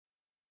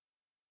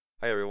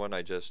Hi everyone,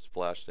 I just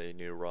flashed a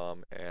new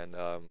ROM and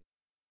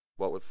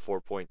what with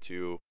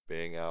 4.2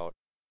 being out,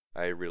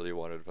 I really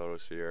wanted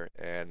PHOTOSPHERE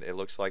and it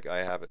looks like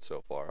I have it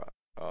so far.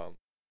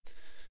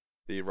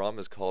 The ROM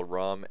is called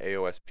ROM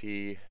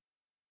AOSP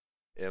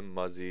M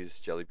Muzzies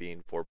Jelly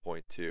Bean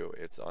 4.2.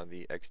 It's on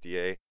the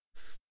XDA.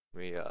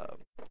 Let me go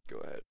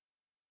ahead,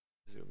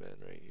 zoom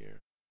in right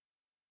here.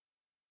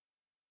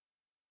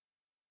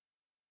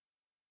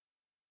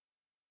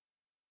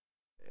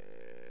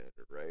 And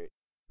right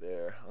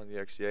there on the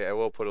XDA. I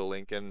will put a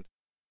link in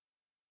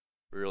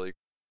really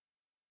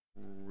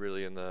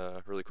quickly in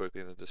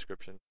the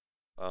description.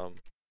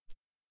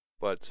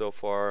 But so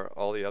far,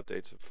 all the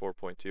updates of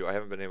 4.2, I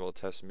haven't been able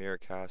to test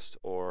Miracast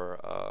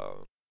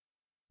or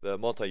the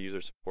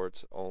multi-user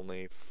support's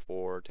only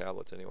for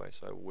tablets anyway,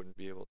 so I wouldn't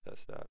be able to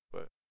test that.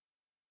 But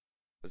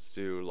let's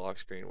do lock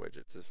screen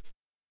widgets as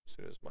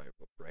soon as my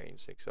brain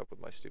syncs up with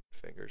my stupid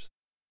fingers.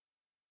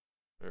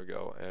 There we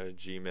go.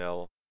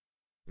 Gmail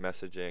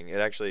messaging. It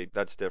actually,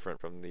 that's different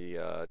from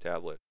the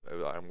tablet.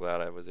 I'm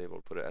glad I was able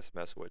to put an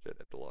SMS widget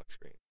at the lock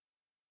screen.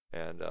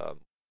 And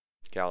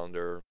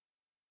calendar.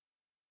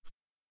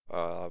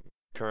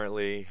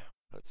 Currently,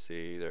 let's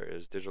see, there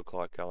is digital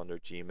clock, calendar,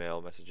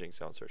 Gmail, messaging,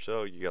 sound search.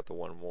 So you got the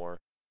one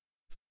more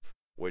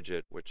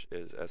widget, which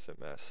is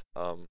SMS.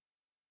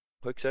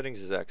 Quick settings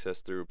is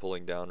accessed through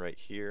pulling down right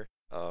here.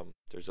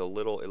 There's a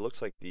little, it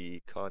looks like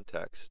the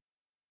context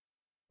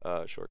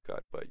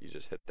shortcut, but you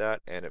just hit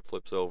that and it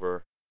flips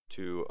over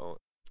to,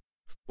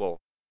 well,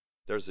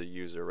 there's a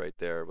user right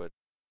there, but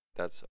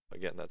that's,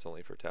 again, that's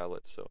only for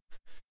tablets. So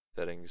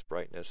settings,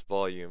 brightness,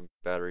 volume,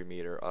 battery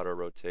meter, auto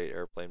rotate,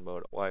 airplane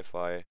mode,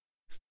 Wi-Fi,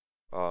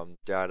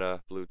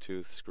 data,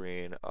 Bluetooth,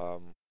 screen.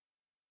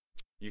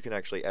 You can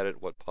actually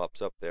edit what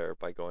pops up there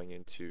by going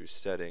into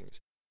settings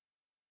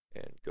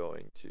and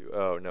going to,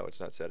 oh no,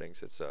 it's not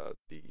settings, it's the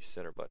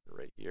center button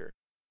right here.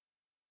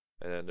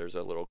 And then there's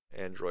a little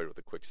Android with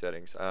the quick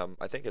settings.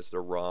 I think it's the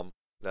ROM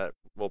that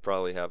will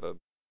probably have a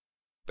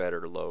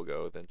better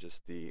logo than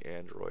just the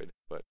Android,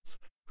 but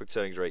quick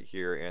settings right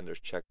here, and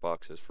there's check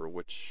boxes for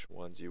which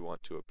ones you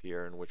want to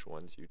appear and which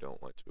ones you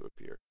don't want to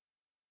appear.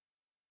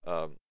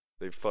 The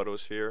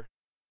PHOTOSPHERE,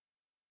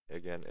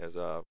 again, as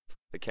the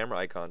camera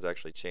icons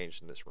actually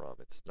changed in this ROM.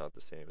 It's not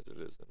the same as it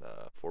is in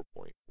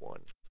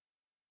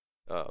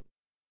 4.1.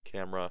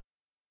 Camera,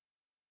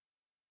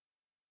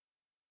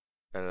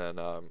 and then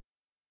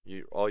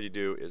all you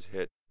do is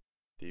hit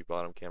the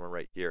bottom camera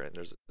right here, and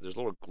there's a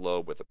little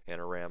globe with a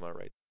panorama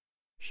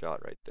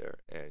shot right there,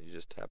 and you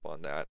just tap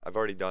on that. I've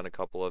already done a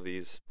couple of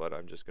these, but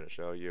I'm just going to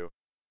show you.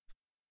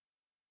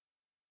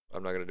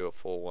 I'm not going to do a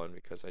full one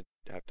because I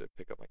have to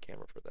pick up my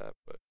camera for that,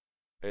 but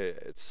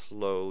it's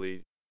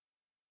slowly,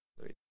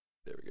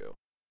 there we go.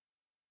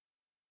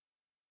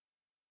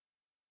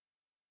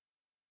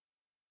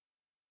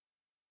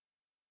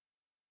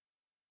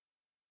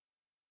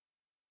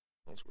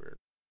 That's weird.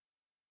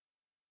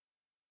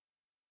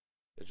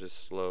 It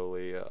just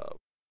slowly,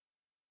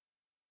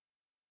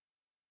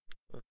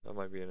 that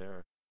might be an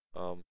error.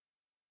 Let's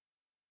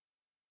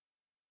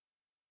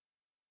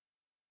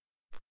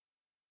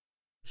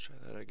try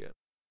that again.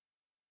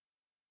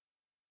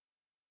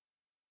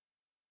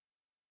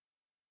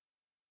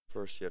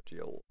 First, you have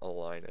to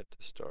align it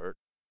to start.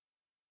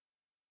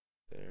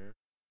 There.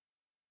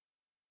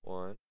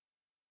 1,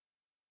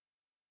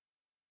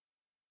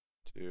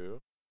 2,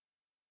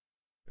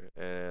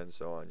 and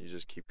so on. You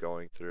just keep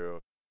going through.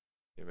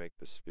 You make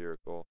the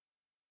spherical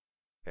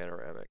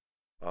panoramic.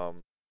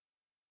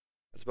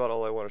 That's about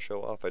all I want to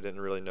show off. I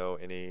didn't really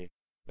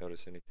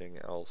notice anything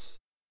else.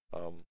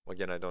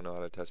 Again, I don't know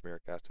how to test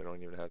Miracast. I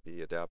don't even have the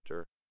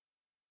adapter.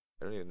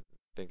 I don't even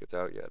think it's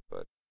out yet,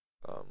 but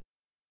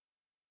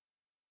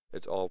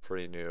it's all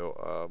pretty new.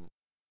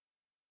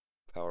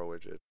 Power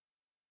widget.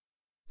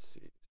 Let's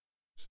see.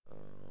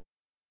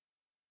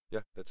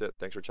 Yeah, that's it.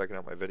 Thanks for checking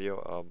out my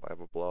video. I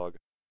have a blog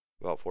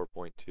about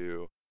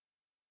 4.2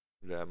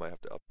 that I might have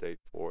to update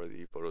for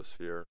the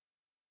PHOTOSPHERE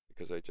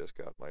because I just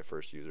got my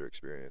first user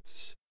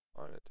experience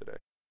on it today.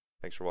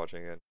 Thanks for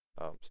watching, and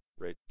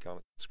rate,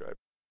 comment, subscribe.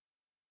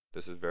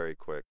 This is very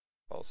quick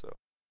also.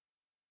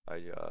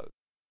 I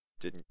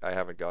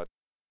haven't got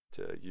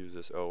to use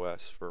this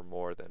OS for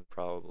more than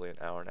probably an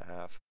hour and a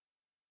half.